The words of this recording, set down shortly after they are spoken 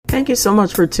Thank you so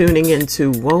much for tuning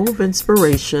into Wove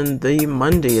Inspiration, the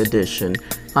Monday edition.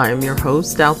 I am your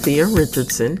host, Althea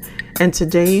Richardson, and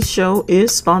today's show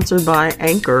is sponsored by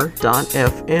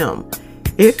Anchor.fm.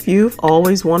 If you've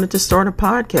always wanted to start a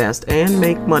podcast and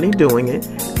make money doing it,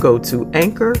 go to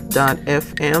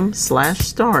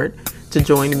Anchor.fm/start to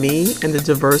join me and the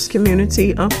diverse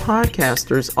community of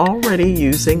podcasters already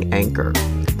using Anchor.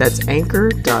 That's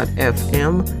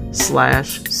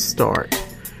Anchor.fm/start.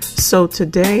 So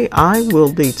today I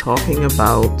will be talking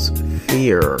about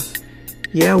fear.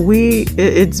 Yeah,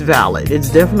 it's valid. It's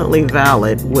definitely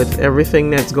valid with everything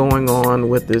that's going on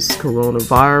with this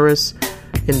coronavirus.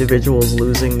 Individuals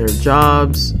losing their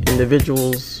jobs,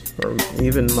 individuals, or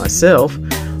even myself,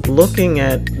 looking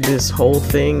at this whole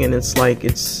thing, and it's like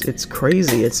it's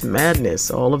crazy, it's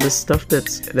madness, all of this stuff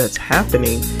that's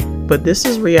happening. But this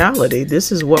is reality.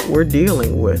 This is what we're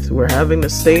dealing with. We're having to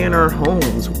stay in our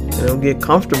homes, get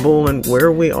comfortable in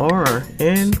where we are,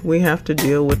 and we have to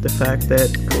deal with the fact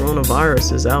that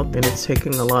coronavirus is out and it's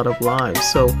taking a lot of lives.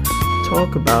 So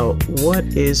talk about what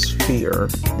is fear.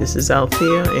 This is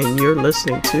Althea, and you're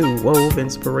listening to Wove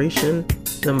Inspiration,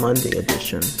 the Monday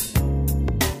edition.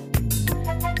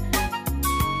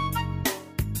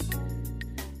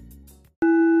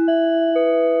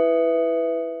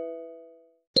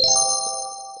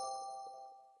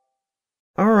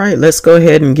 All right, let's go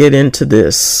ahead and get into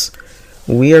this.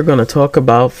 We are going to talk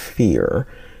about fear.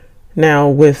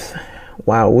 Now, this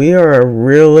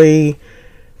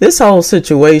whole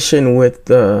situation with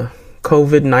the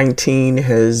COVID-19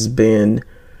 has been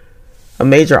a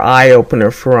major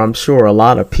eye-opener for, I'm sure, a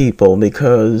lot of people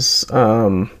because,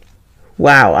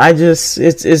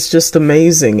 it's just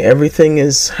amazing. Everything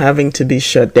is having to be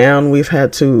shut down. We've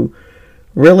had to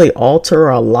really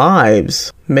alter our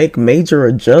lives, make major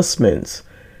adjustments.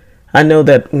 I know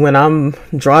that when I'm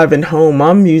driving home,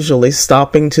 I'm usually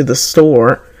stopping to the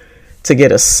store to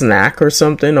get a snack or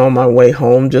something on my way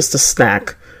home, just a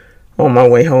snack on my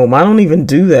way home. I don't even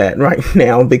do that right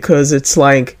now because it's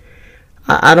like,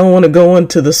 I don't want to go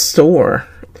into the store.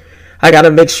 I got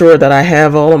to make sure that I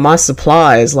have all of my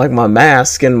supplies, like my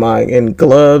mask and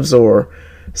gloves or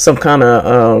some kind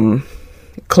of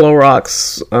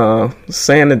Clorox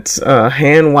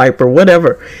hand wipe or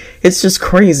whatever. It's just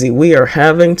crazy. We are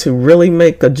having to really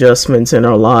make adjustments in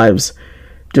our lives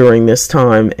during this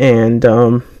time. And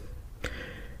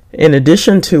in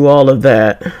addition to all of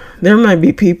that, there might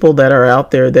be people that are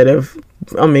out there that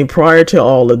prior to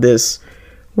all of this,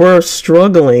 were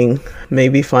struggling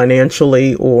maybe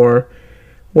financially or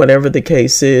whatever the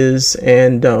case is.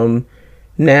 And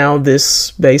now this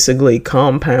basically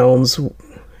compounds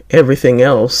everything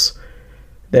else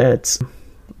that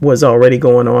was already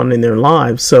going on in their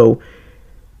lives. So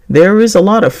there is a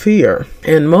lot of fear.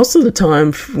 And most of the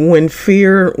time when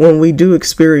we do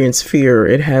experience fear,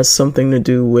 it has something to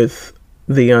do with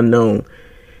the unknown.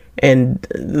 And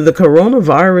the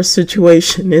coronavirus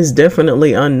situation is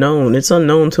definitely unknown. It's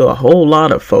unknown to a whole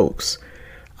lot of folks.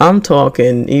 I'm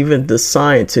talking even the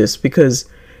scientists, because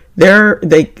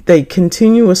they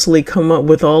continuously come up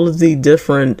with all of the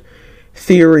different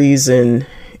theories and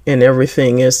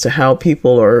everything as to how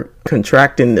people are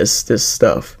contracting this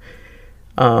stuff.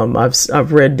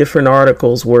 I've read different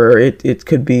articles where it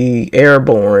could be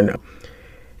airborne.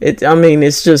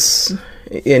 It's just,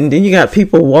 and then you got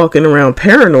people walking around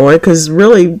paranoid because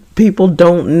really people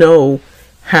don't know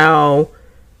how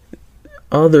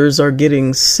others are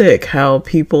getting sick, how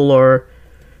people are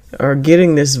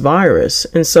getting this virus.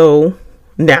 And so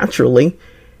naturally,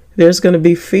 there's going to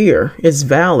be fear. It's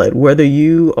valid, whether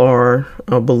you are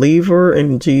a believer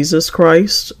in Jesus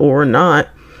Christ or not.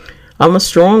 I'm a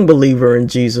strong believer in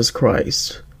Jesus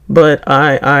Christ. But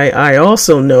I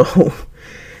also know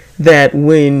that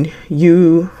when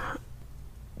you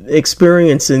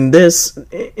experiencing this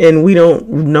and we don't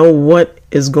know what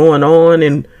is going on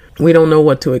and we don't know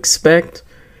what to expect,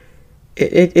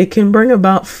 it can bring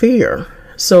about fear.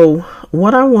 So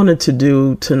what I wanted to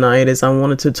do tonight is I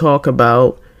wanted to talk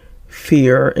about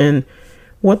fear and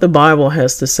what the Bible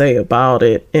has to say about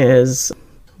it. As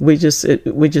we just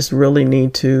really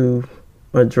need to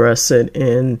address it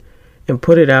and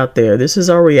put it out there. This is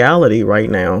our reality right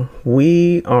now.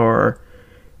 We are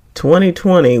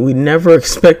 2020. We never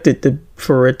expected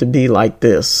for it to be like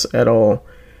this at all.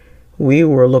 We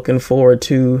were looking forward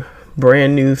to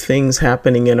brand new things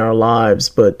happening in our lives,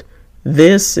 but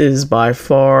this is by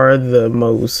far the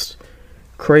most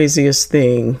craziest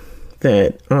thing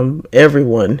that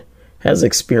everyone has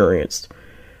experienced.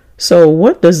 So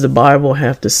what does the Bible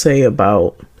have to say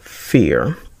about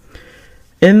fear?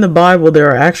 In the Bible, there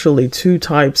are actually two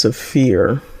types of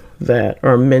fear that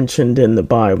are mentioned in the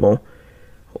Bible.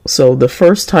 So the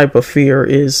first type of fear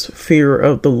is fear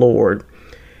of the Lord.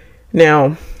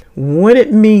 Now, what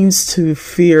it means to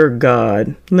fear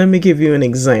God, let me give you an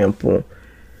example.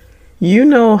 You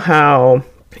know how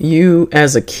you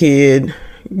as a kid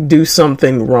do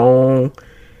something wrong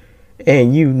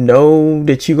and you know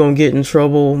that you're going to get in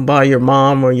trouble by your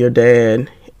mom or your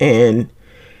dad, and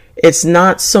it's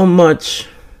not so much,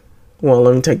 well,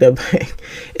 let me take that back.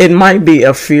 It might be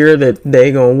a fear that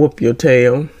they're going to whoop your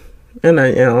tail. And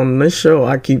on this show,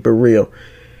 I keep it real.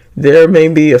 There may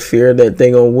be a fear that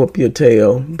they're going to whoop your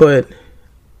tail, but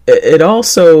it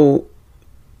also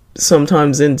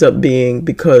sometimes ends up being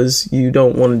because you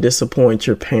don't want to disappoint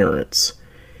your parents.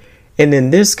 And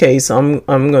in this case, I'm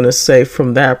going to say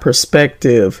from that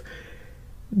perspective,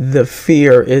 the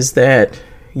fear is that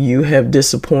you have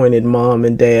disappointed mom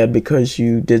and dad because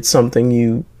you did something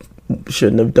you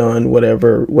shouldn't have done,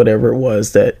 whatever it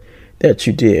was that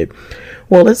you did.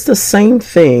 Well, it's the same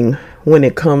thing when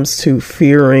it comes to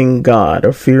fearing God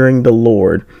or fearing the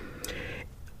Lord.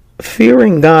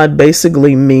 Fearing God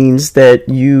basically means that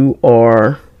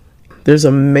there's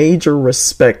a major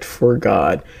respect for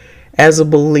God. As a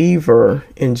believer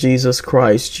in Jesus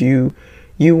Christ, you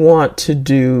want to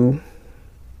do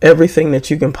everything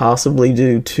that you can possibly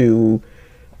do to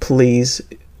please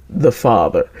the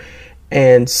Father.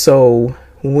 And so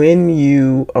when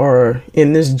you are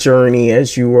in this journey,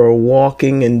 as you are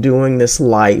walking and doing this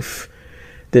life,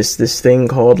 this thing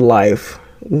called life,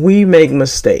 we make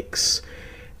mistakes.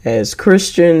 As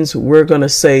Christians, we're going to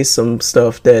say some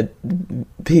stuff that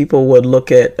people would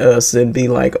look at us and be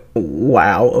like,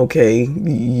 wow, okay,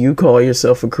 you call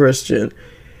yourself a Christian.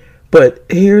 But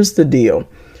here's the deal.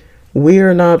 We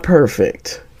are not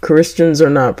perfect. Christians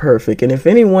are not perfect. And if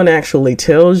anyone actually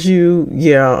tells you,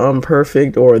 yeah, I'm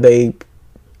perfect, or they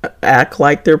act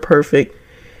like they're perfect,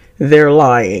 they're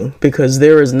lying, because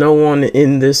there is no one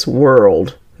in this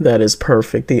world that is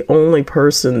perfect. The only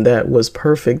person that was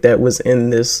perfect that was in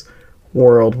this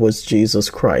world was Jesus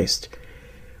Christ.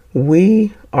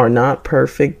 We are not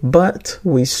perfect, but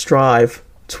we strive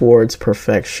towards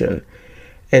perfection.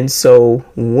 And so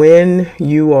when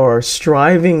you are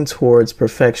striving towards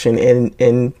perfection,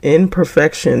 and in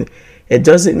perfection, it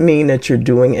doesn't mean that you're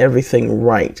doing everything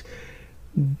right.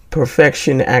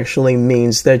 Perfection actually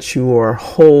means that you are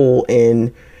whole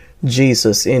in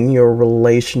Jesus, in your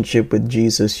relationship with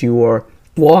Jesus. You are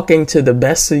walking to the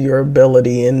best of your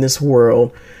ability in this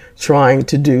world, trying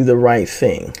to do the right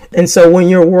thing. And so when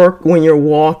you're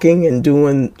walking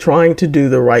and trying to do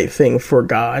the right thing for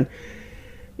God,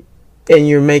 and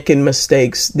you're making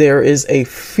mistakes, there is a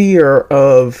fear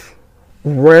of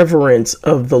reverence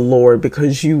of the Lord,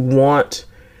 because you want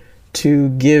to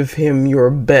give him your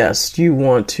best. You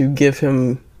want to give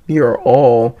him your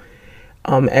all.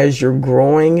 As you're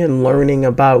growing and learning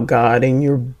about God, and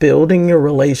you're building your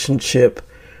relationship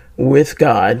with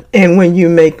God. And when you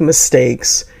make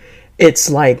mistakes, it's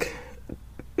like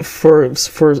for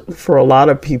a lot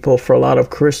of people, for a lot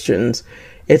of Christians,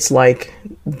 it's like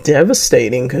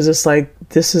devastating, because it's like,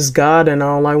 this is God, and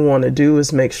all I want to do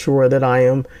is make sure that I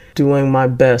am doing my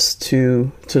best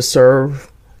to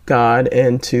serve God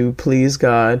and to please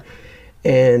God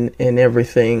and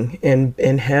everything,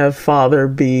 and have Father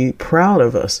be proud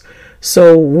of us.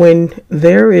 So when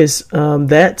there is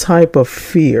that type of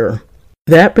fear,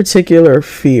 that particular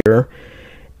fear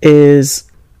is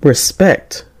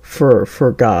respect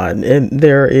for God, and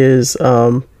there is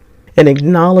an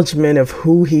acknowledgement of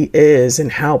who he is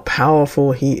and how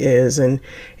powerful he is, and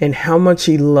how much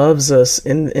he loves us,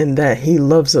 and that he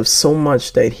loves us so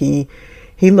much that he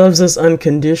loves us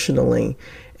unconditionally.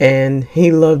 And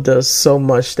he loved us so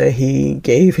much that he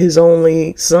gave his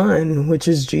only son, which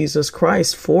is Jesus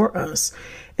Christ, for us.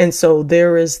 And so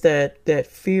there is that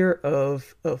fear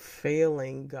of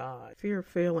failing God, fear of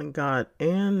failing God,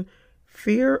 and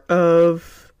fear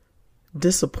of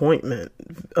disappointment,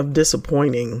 of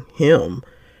disappointing him,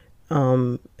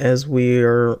 as we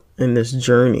are in this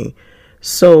journey.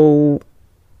 So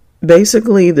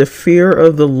basically, the fear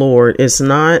of the Lord is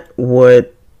not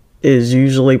what is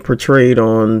usually portrayed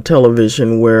on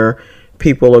television, where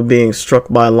people are being struck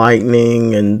by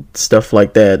lightning and stuff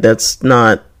like that. That's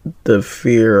not the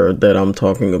fear that I'm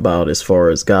talking about as far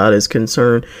as God is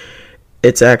concerned.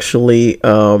 It's actually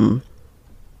a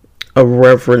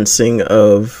reverencing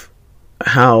of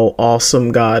how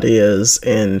awesome God is,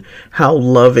 and how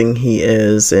loving he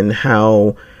is, and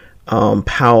how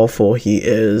powerful he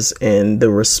is, and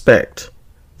the respect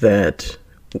that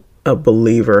a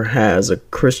believer has, a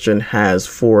Christian has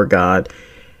for God,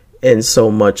 and so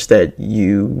much that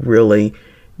you really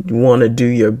want to do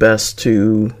your best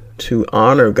to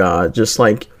honor God. Just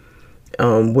like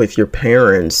with your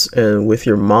parents and with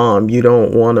your mom. You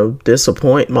don't want to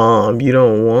disappoint mom. You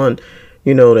don't want,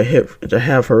 to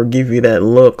have her give you that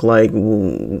look like,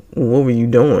 what were you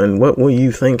doing? What were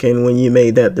you thinking when you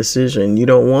made that decision? You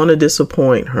don't want to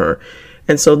disappoint her.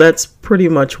 And so that's pretty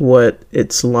much what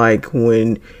it's like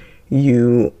when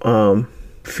you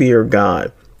fear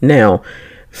God. Now,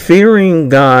 fearing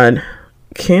God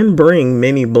can bring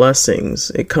many blessings.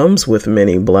 It comes with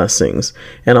many blessings.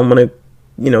 And I'm going to,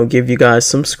 give you guys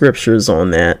some scriptures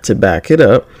on that to back it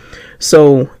up.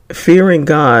 So fearing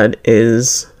God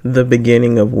is the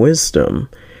beginning of wisdom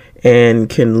and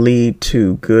can lead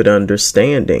to good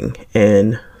understanding.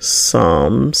 And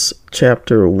Psalms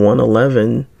chapter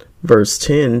 111 verse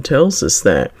 10 tells us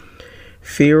that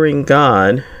fearing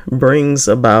God brings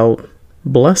about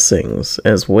blessings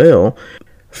as well.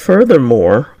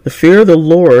 Furthermore, the fear of the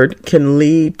Lord can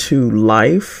lead to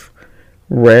life,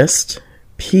 rest,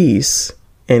 peace,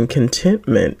 and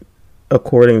contentment,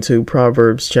 according to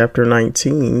Proverbs chapter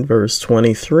 19, verse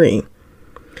 23.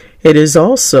 It is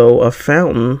also a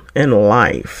fountain and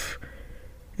life,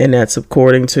 and that's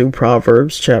according to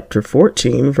Proverbs chapter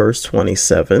 14, verse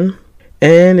 27.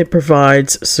 And it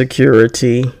provides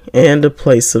security and a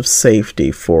place of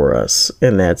safety for us,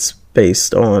 and that's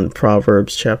based on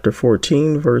Proverbs chapter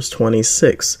 14, verse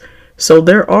 26. So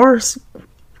there are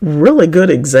really good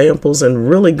examples and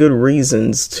really good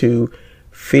reasons to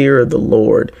fear the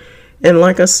Lord. And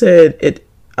like I said,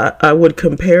 I would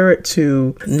compare it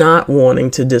to not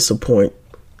wanting to disappoint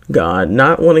God,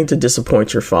 not wanting to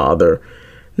disappoint your father,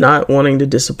 not wanting to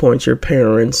disappoint your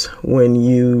parents when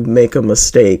you make a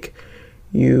mistake.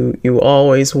 You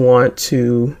always want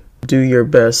to do your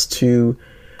best to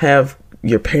have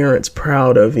your parents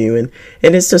proud of you, and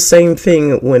it's the same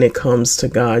thing when it comes to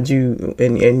God. You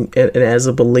and as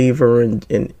a believer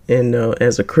and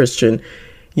as a Christian,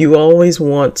 you always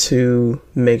want to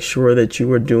make sure that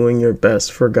you are doing your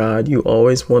best for God. You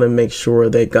always want to make sure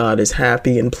that God is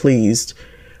happy and pleased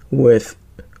with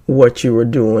what you are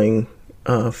doing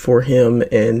for Him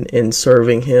and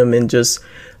serving Him and just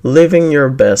living your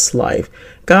best life.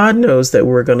 God knows that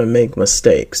we're going to make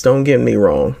mistakes. Don't get me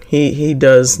wrong. He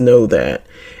does know that.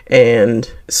 And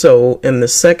so in the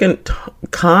second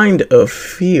kind of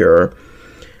fear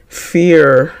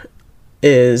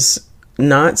is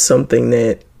not something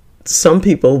that some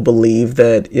people believe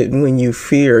that when you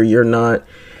fear, you're not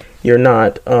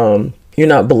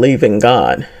believing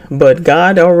God. But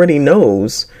God already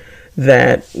knows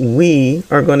that we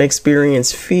are going to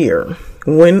experience fear.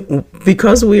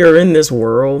 Because we are in this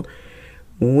world,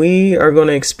 we are going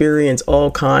to experience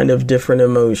all kind of different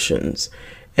emotions.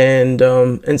 And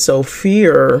so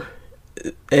fear,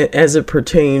 as it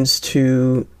pertains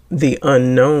to the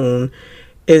unknown,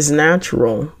 is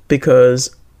natural,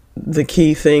 because the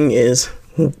key thing is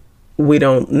we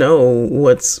don't know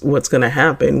what's going to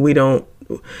happen.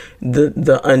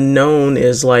 The unknown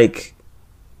is like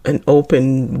an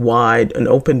open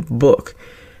book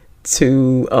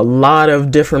to a lot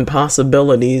of different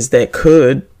possibilities that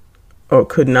could or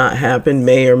could not happen,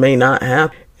 may or may not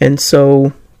happen. And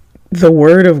so the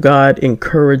Word of God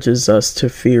encourages us to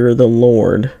fear the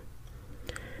Lord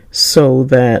so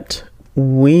that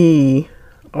we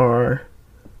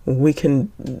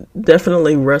can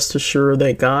definitely rest assured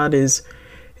that God is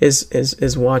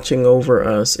watching over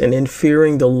us. And in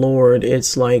fearing the Lord,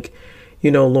 it's like,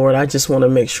 Lord, I just want to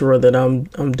make sure that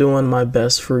I'm doing my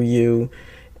best for you.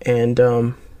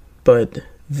 And but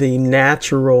the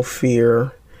natural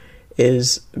fear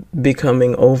is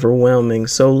becoming overwhelming.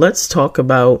 So let's talk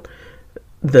about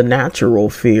the natural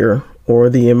fear,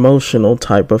 or the emotional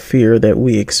type of fear that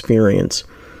we experience.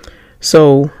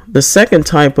 So the second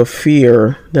type of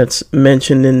fear that's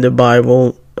mentioned in the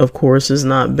Bible, of course, is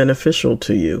not beneficial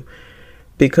to you,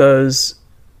 because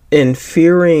in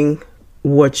fearing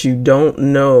what you don't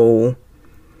know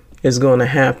is going to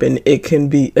happen,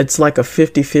 it's like a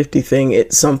 50-50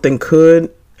 thing. Something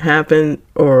could happen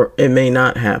or it may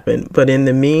not happen. But in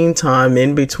the meantime,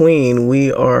 in between,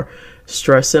 we are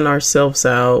stressing ourselves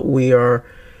out. We are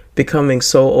becoming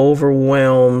so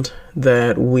overwhelmed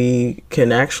that we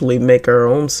can actually make our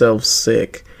own selves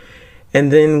sick.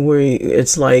 And then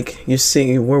it's like, you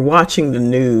see, we're watching the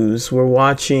news, we're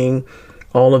watching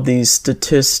all of these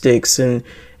statistics, and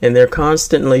they're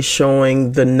constantly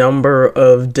showing the number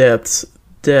of deaths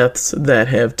that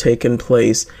have taken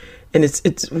place. And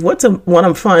what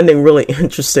I'm finding really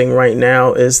interesting right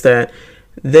now is that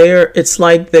it's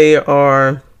like they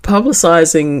are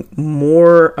publicizing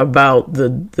more about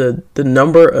the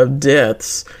number of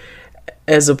deaths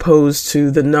as opposed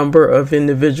to the number of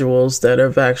individuals that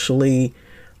have actually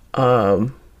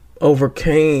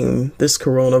overcame this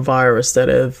coronavirus, that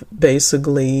have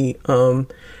basically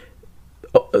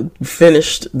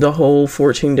finished the whole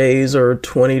 14 days or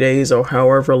 20 days or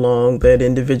however long that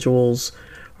individuals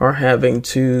are having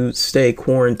to stay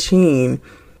quarantined,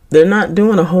 they're not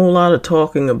doing a whole lot of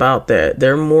talking about that.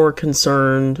 They're more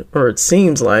concerned, or it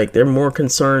seems like they're more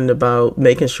concerned about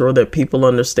making sure that people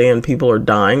understand people are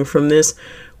dying from this,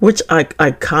 which I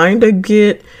kind of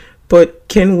get. But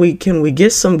can we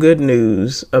get some good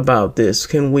news about this?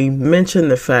 Can we mention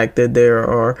the fact that there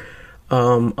are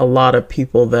a lot of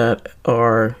people that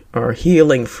are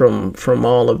healing from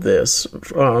all of this,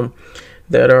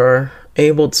 that are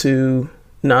able to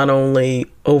not only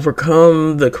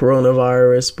overcome the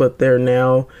coronavirus, but they're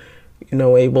now,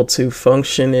 able to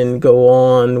function and go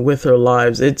on with their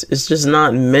lives. It's just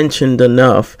not mentioned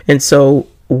enough. And so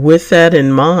with that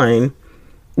in mind,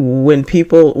 when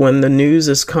the news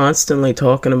is constantly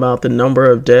talking about the number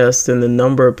of deaths and the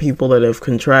number of people that have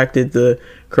contracted the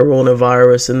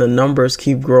coronavirus, and the numbers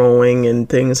keep growing and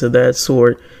things of that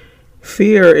sort,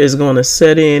 fear is going to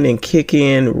set in and kick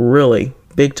in really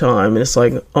big time. And it's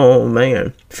like, oh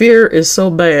man, fear is so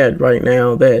bad right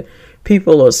now that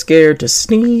people are scared to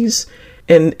sneeze.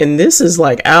 And this is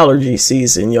like allergy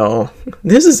season, y'all.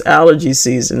 This is allergy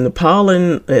season. The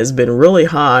pollen has been really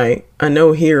high. I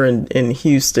know here in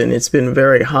Houston, it's been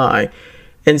very high.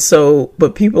 And so,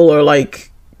 but people are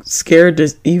like scared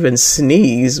to even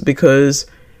sneeze because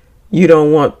you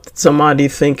don't want somebody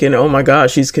thinking, oh my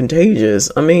gosh, she's contagious.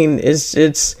 I mean,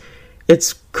 it's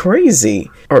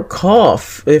crazy. Or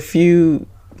cough. If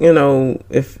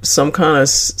if some kind of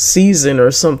season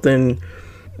or something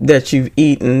that you've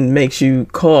eaten makes you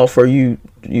cough, or you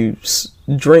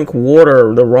drink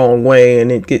water the wrong way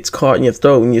and it gets caught in your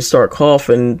throat and you start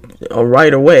coughing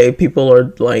right away, people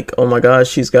are like, oh my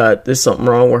gosh, there's something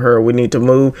wrong with her, we need to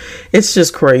move. It's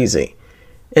just crazy.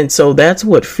 And so that's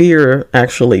what fear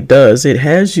actually does.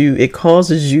 It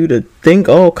causes you to think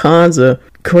all kinds of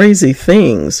crazy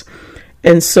things.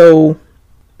 And so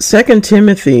 2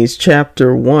 Timothy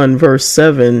chapter 1 verse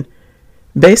 7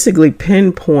 basically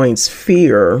pinpoints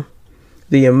fear,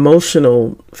 the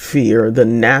emotional fear, the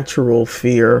natural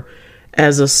fear,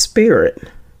 as a spirit.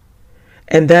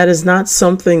 And that is not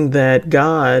something that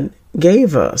God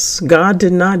gave us. God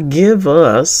did not give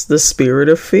us the spirit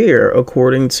of fear,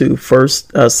 according to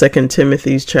 2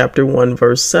 Timothy chapter 1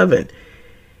 verse 7.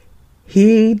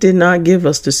 He did not give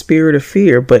us the spirit of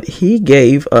fear, but he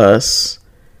gave us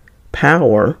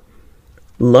power,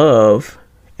 love,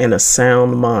 and a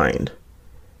sound mind.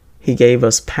 He gave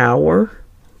us power,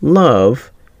 love,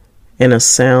 and a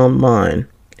sound mind.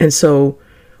 And so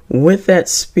with that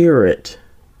spirit,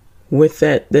 with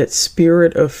that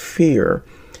spirit of fear,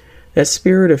 has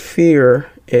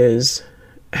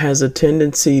a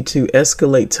tendency to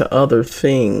escalate to other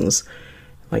things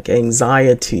like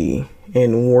anxiety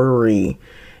and worry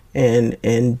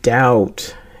and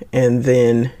doubt. And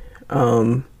then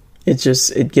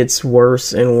it gets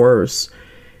worse and worse.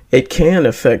 It can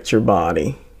affect your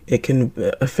body. It can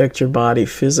affect your body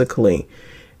physically.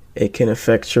 It can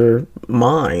affect your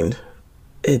mind.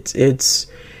 It's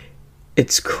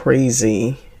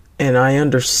crazy. And I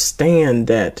understand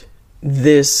that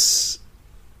this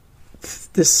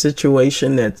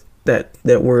situation that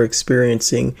we're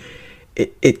experiencing,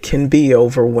 it can be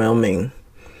overwhelming.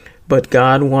 But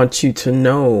God wants you to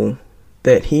know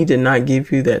that he did not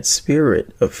give you that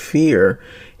spirit of fear.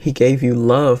 He gave you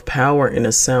love, power, and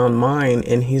a sound mind.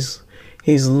 And he's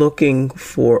looking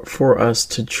for us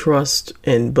to trust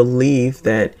and believe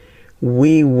that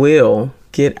we will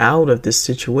get out of this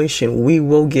situation. We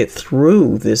will get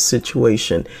through this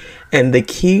situation. And the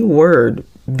key word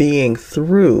being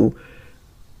through,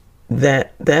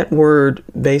 that word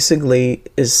basically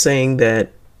is saying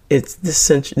that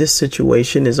this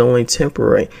situation is only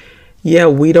temporary. Yeah,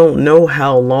 we don't know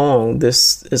how long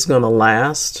this is going to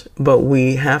last, but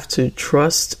we have to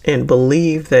trust and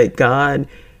believe that God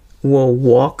will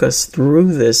walk us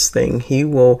through this thing. He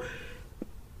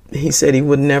said he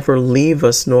would never leave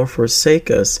us nor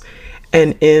forsake us.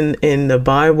 And in the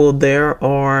Bible, there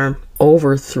are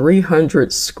over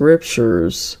 300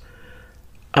 scriptures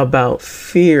about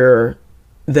fear,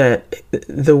 that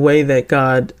the way that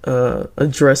God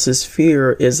addresses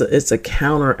fear is it's a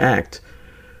counteract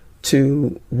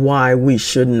to why we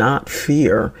should not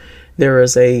fear. There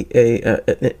is a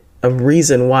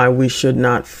reason why we should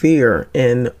not fear.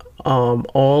 And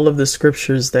all of the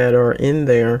scriptures that are in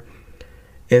there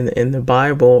in the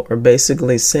Bible are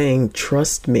basically saying,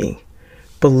 trust me,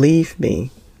 believe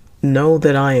me, know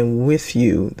that I am with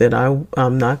you, that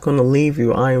I'm not going to leave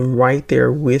you. I am right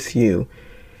there with you.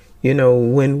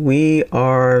 When we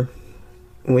are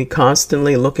we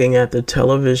constantly looking at the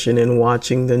television and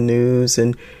watching the news,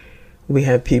 and we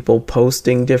have people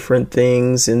posting different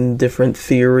things and different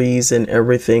theories and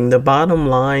everything. The bottom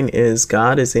line is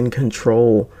God is in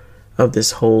control of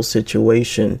this whole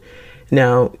situation.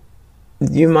 Now,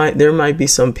 there might be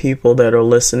some people that are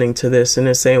listening to this and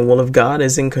they're saying, well, if God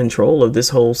is in control of this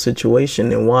whole situation,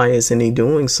 then why isn't he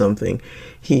doing something?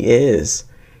 He is.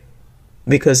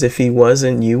 Because if he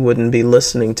wasn't, you wouldn't be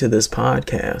listening to this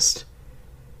podcast.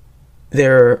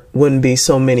 There wouldn't be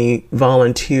so many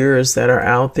volunteers that are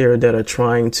out there that are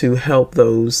trying to help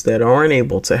those that aren't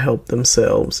able to help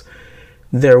themselves.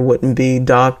 There wouldn't be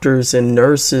doctors and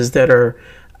nurses that are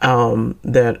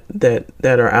that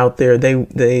are out there.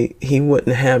 He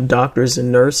wouldn't have doctors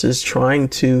and nurses trying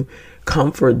to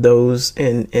comfort those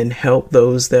and help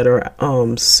those that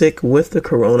are sick with the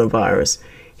coronavirus.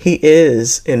 He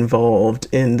is involved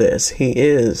in this. He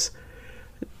is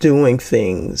doing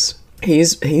things.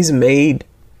 He's made,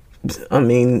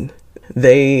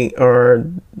 they are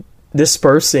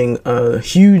dispersing a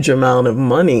huge amount of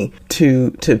money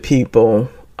to people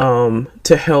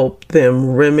to help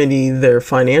them remedy their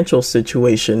financial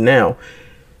situation. Now,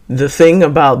 the thing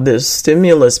about this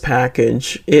stimulus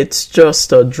package, it's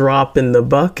just a drop in the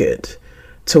bucket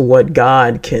to what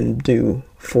God can do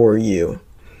for you.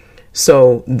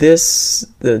 So the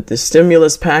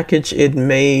stimulus package, it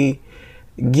may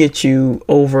get you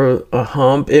over a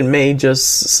hump. It may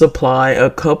just supply a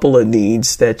couple of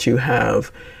needs that you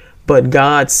have. But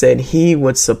God said he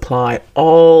would supply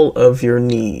all of your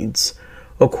needs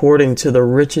according to the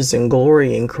riches and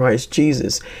glory in Christ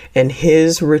Jesus. And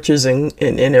his riches and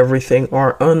everything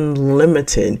are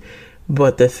unlimited.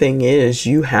 But the thing is,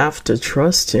 you have to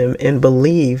trust him and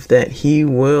believe that he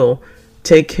will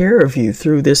take care of you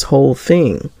through this whole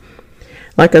thing.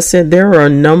 Like I said, there are a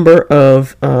number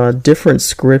of different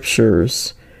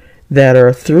scriptures that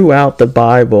are throughout the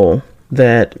Bible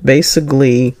that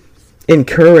basically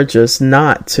encourage us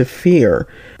not to fear.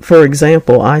 For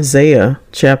example, Isaiah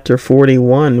chapter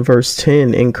 41 verse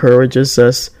 10 encourages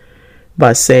us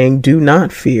by saying, "Do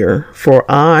not fear, for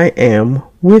I am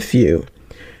with you.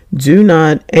 Do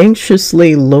not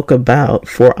anxiously look about,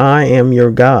 for I am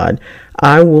your God.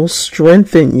 I will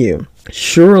strengthen you.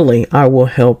 Surely I will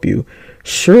help you.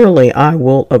 Surely I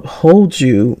will uphold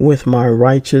you with my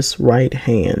righteous right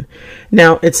hand."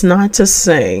 Now, it's not to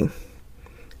say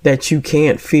that you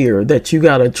can't fear, that you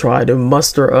got to try to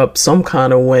muster up some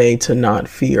kind of way to not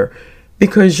fear,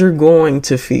 because you're going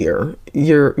to fear.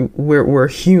 We're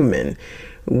human.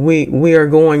 We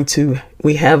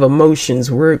have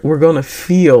emotions. We're going to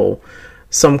feel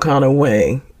some kind of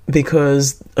way,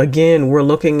 because again, we're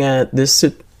looking at this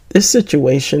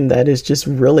situation that is just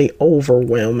really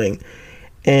overwhelming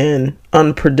and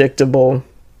unpredictable,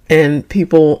 and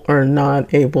people are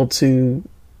not able to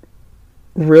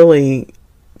really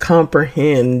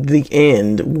comprehend the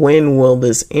end. When will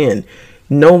this end?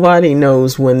 Nobody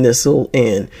knows when this will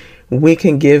end. We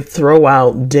can throw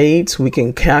out dates, we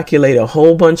can calculate a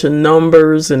whole bunch of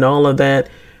numbers and all of that,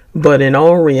 but in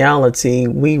all reality,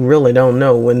 we really don't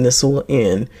know when this will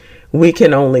end. We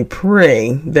can only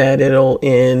pray that it'll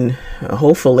end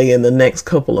hopefully in the next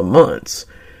couple of months,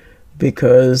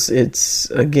 because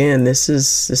this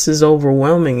is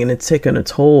overwhelming and it's taken a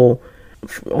toll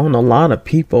on a lot of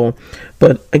people.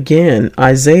 But again,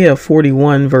 Isaiah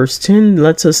 41 verse 10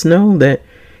 lets us know that,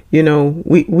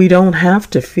 we don't have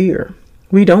to fear.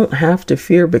 We don't have to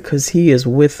fear, because he is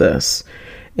with us,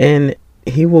 and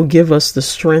he will give us the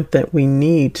strength that we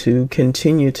need to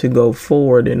continue to go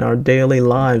forward in our daily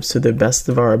lives to the best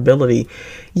of our ability.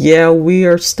 Yeah, we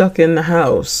are stuck in the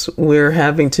house. We're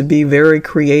having to be very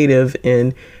creative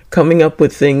in coming up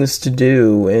with things to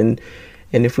do. And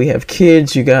if we have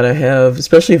kids, you got to have,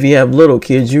 especially if you have little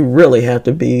kids, you really have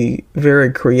to be very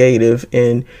creative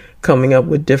in coming up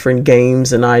with different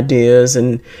games and ideas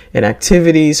and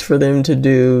activities for them to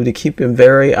do to keep them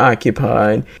very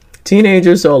occupied.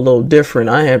 Teenagers are a little different.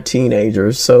 I have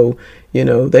teenagers, so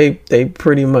they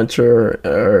pretty much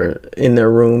are in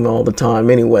their room all the time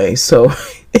anyway. So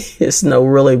it's no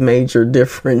really major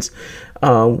difference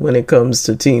when it comes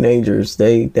to teenagers.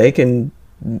 They can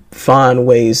find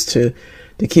ways to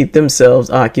keep themselves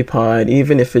occupied,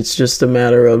 even if it's just a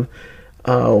matter of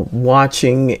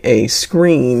watching a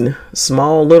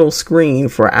small little screen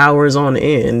for hours on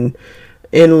end,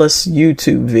 endless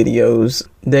YouTube videos.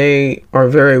 They are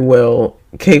very well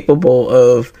capable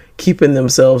of keeping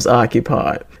themselves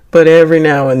occupied. But every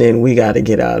now and then we got to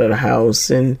get out of the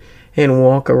house and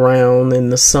walk around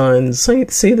in the sun, see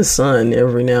the sun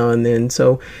every now and then.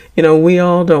 So, we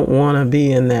all don't want to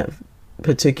be in that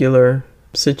particular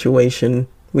situation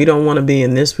We don't want to be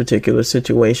in this particular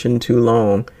situation too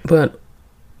long. But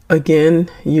again,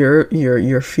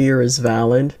 your fear is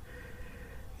valid.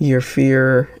 Your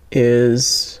fear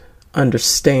is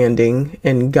understanding,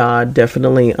 and God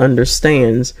definitely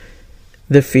understands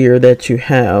the fear that you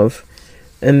have.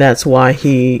 And that's why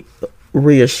he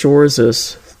reassures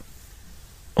us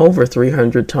over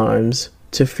 300 times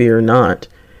to fear not,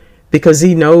 because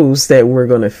he knows that we're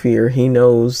going to fear. He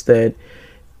knows that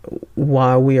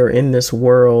while we are in this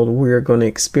world, we're going to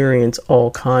experience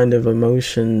all kind of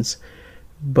emotions.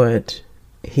 But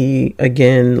he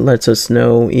again lets us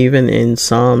know, even in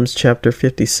Psalms chapter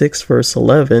 56 verse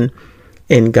 11,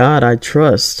 in God I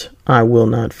trust, I will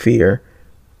not fear.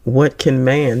 What can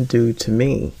man do to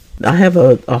me? I have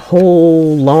a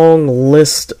whole long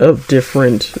list of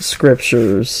different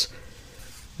scriptures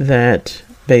that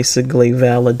basically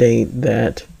validate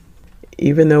that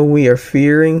even though we are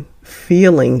feeling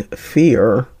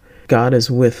fear, God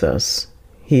is with us.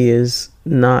 He is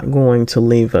not going to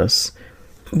leave us.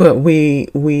 But we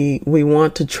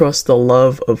want to trust the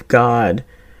love of God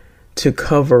to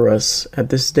cover us at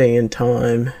this day and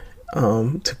time,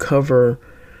 to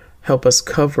help us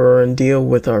cover and deal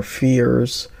with our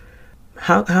fears.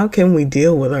 How can we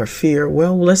deal with our fear?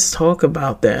 Well, let's talk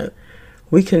about that.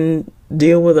 We can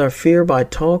deal with our fear by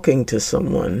talking to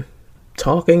someone,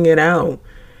 talking it out.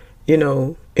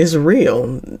 It's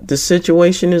real. The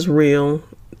situation is real.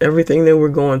 Everything that we're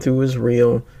going through is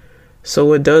real.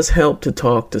 So it does help to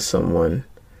talk to someone.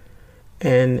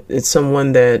 And it's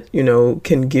someone that,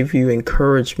 can give you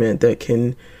encouragement, that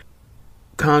can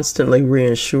constantly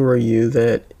reassure you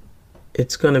that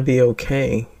it's going to be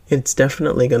okay. It's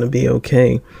definitely going to be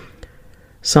okay.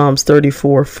 Psalms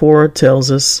 34:4 tells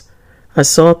us, I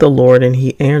sought the Lord and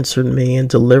he answered me and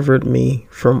delivered me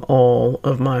from all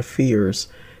of my fears.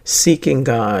 Seeking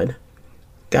God.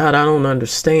 God, I don't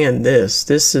understand this.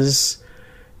 This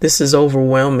is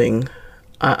overwhelming.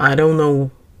 I don't know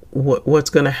what's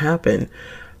going to happen.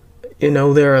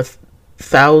 There are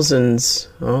thousands,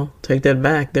 take that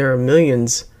back. There are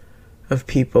millions of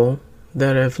people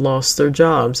that have lost their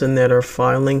jobs and that are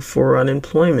filing for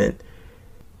unemployment,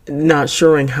 not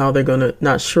sure how they're going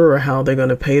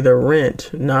to pay their rent,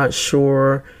 not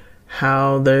sure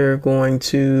how they're going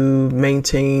to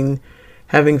maintain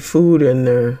having food in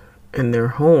their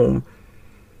home.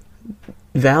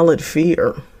 Valid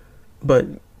fear. But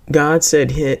God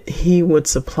said he would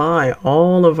supply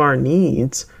all of our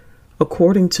needs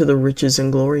according to the riches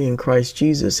and glory in Christ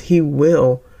Jesus. He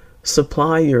will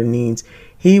supply your needs.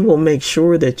 He will make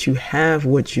sure that you have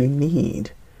what you need,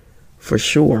 for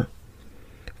sure.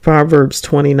 Proverbs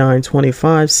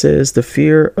 29:25 says, the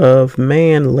fear of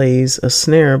man lays a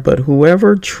snare, but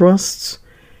whoever trusts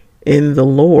in the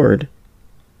Lord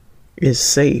is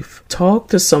safe. Talk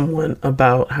to someone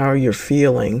about how you're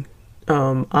feeling.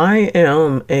 I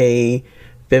am a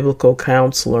biblical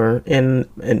counselor,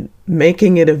 and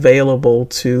making it available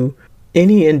to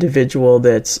any individual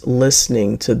that's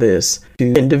listening to this,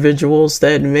 to individuals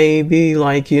that may be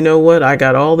like, I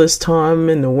got all this time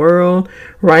in the world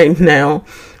right now,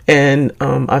 and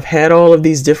I've had all of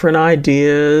these different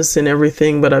ideas and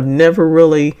everything, but I've never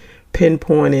really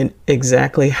pinpointed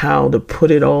exactly how to put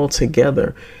it all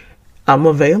together. I'm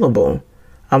available.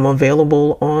 I'm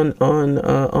available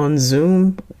on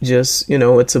Zoom. Just,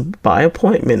 it's by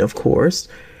appointment, of course,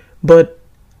 but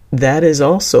that is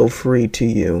also free to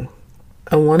you.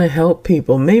 I want to help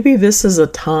people. Maybe this is a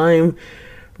time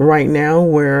right now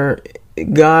where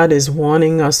God is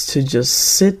wanting us to just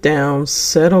sit down,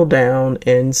 settle down,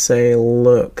 and say,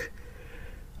 look,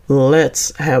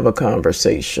 let's have a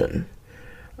conversation.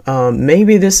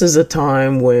 Maybe this is a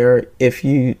time where if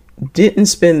you didn't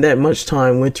spend that much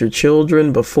time with your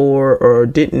children before, or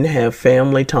didn't have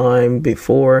family time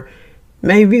before,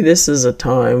 maybe this is a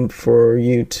time for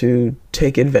you to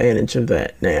take advantage of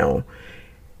that now.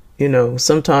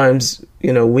 Sometimes,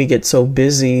 we get so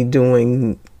busy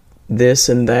doing this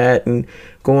and that and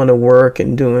going to work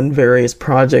and doing various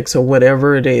projects or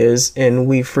whatever it is, and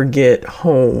we forget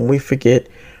home. We forget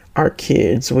our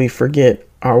kids. We forget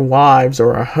our wives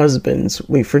or our husbands.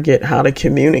 We forget how to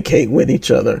communicate with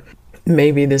each other.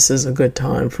 Maybe this is a good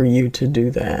time for you to do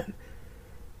that.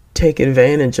 Take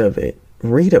advantage of it.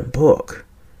 Read a book,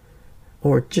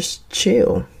 or just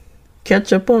chill.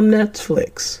 Catch up on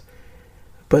Netflix.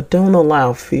 But don't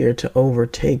allow fear to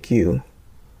overtake you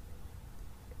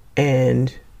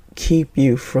and keep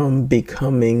you from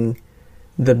becoming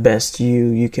the best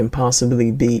you can possibly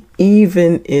be,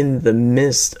 even in the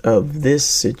midst of this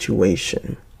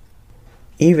situation.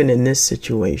 Even in this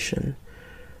situation.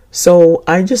 So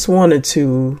I just wanted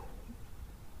to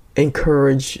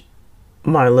encourage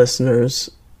my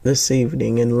listeners this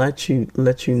evening and let you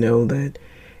know that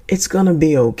it's going to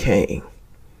be okay.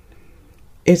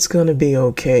 It's going to be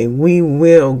okay. We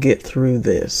will get through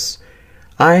this.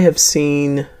 I have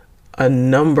seen a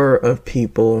number of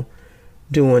people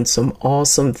doing some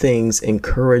awesome things,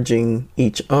 encouraging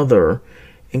each other,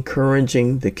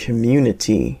 encouraging the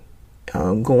community,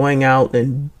 going out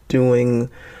and doing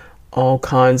all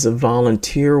kinds of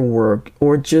volunteer work,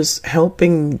 or just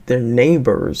helping their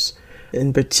neighbors,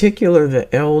 in particular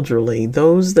the elderly,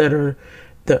 those that are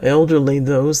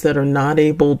not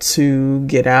able to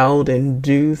get out and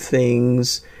do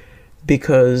things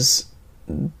because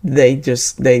they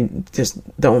just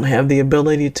don't have the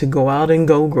ability to go out and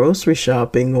go grocery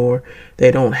shopping, or they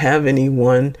don't have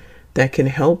anyone that can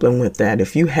help them with that.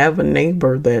 If you have a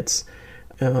neighbor that's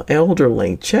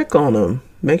elderly, check on them.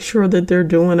 Make sure that they're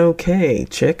doing okay.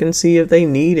 Check and see if they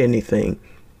need anything.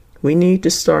 We need to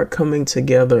start coming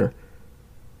together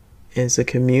as a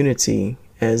community,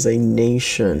 as a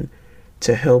nation,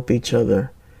 to help each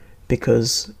other,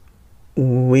 because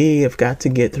we have got to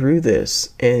get through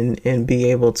this and be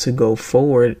able to go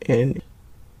forward. And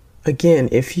again,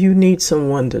 if you need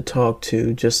someone to talk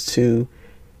to, just to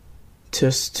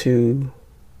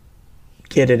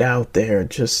get it out there,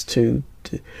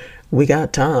 we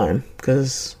got time,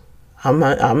 because I'm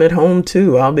at home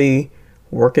too. I'll be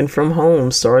working from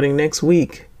home starting next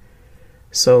week.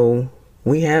 So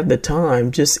we have the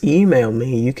time. Just email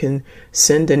me. You can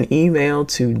send an email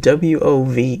to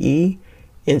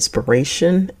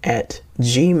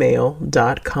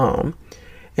woveinspiration@gmail.com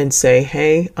and say,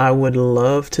 hey, I would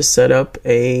love to set up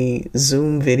a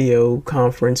Zoom video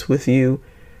conference with you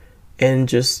and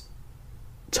just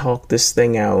talk this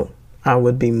thing out. I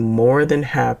would be more than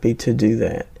happy to do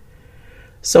that.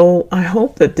 So I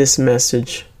hope that this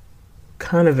message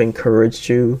kind of encouraged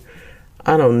you.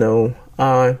 I don't know.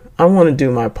 I want to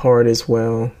do my part as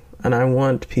well. And I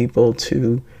want people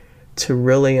to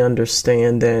really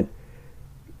understand that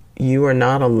you are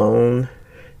not alone.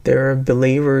 There are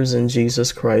believers in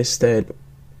Jesus Christ that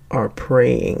are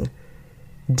praying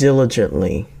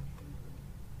diligently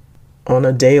on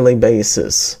a daily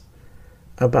basis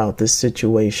about this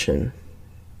situation.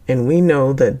 And we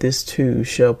know that this too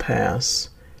shall pass.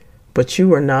 But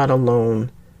you are not alone,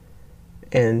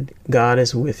 and God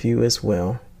is with you as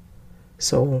well.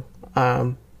 So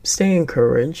stay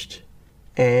encouraged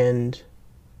and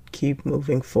keep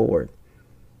moving forward.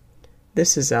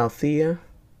 This is Althea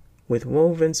with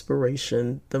Wove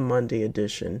Inspiration, the Monday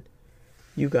edition.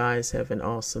 You guys have an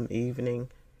awesome evening,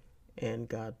 and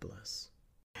God bless.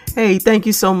 Hey, thank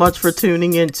you so much for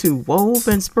tuning in to Wove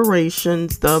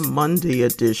Inspirations, the Monday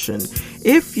edition.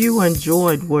 If you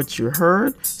enjoyed what you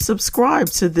heard, subscribe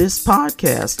to this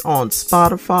podcast on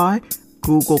Spotify,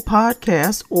 Google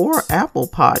Podcasts, or Apple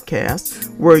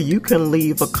Podcasts, where you can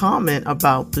leave a comment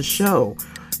about the show.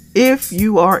 If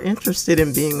you are interested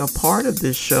in being a part of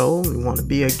this show, you want to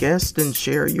be a guest and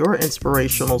share your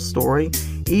inspirational story,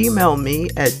 email me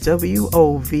at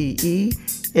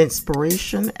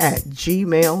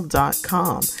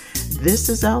woveinspiration@gmail.com. This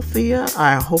is Althea.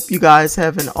 I hope you guys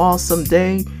have an awesome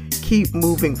day. Keep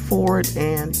moving forward,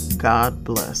 and God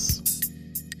bless.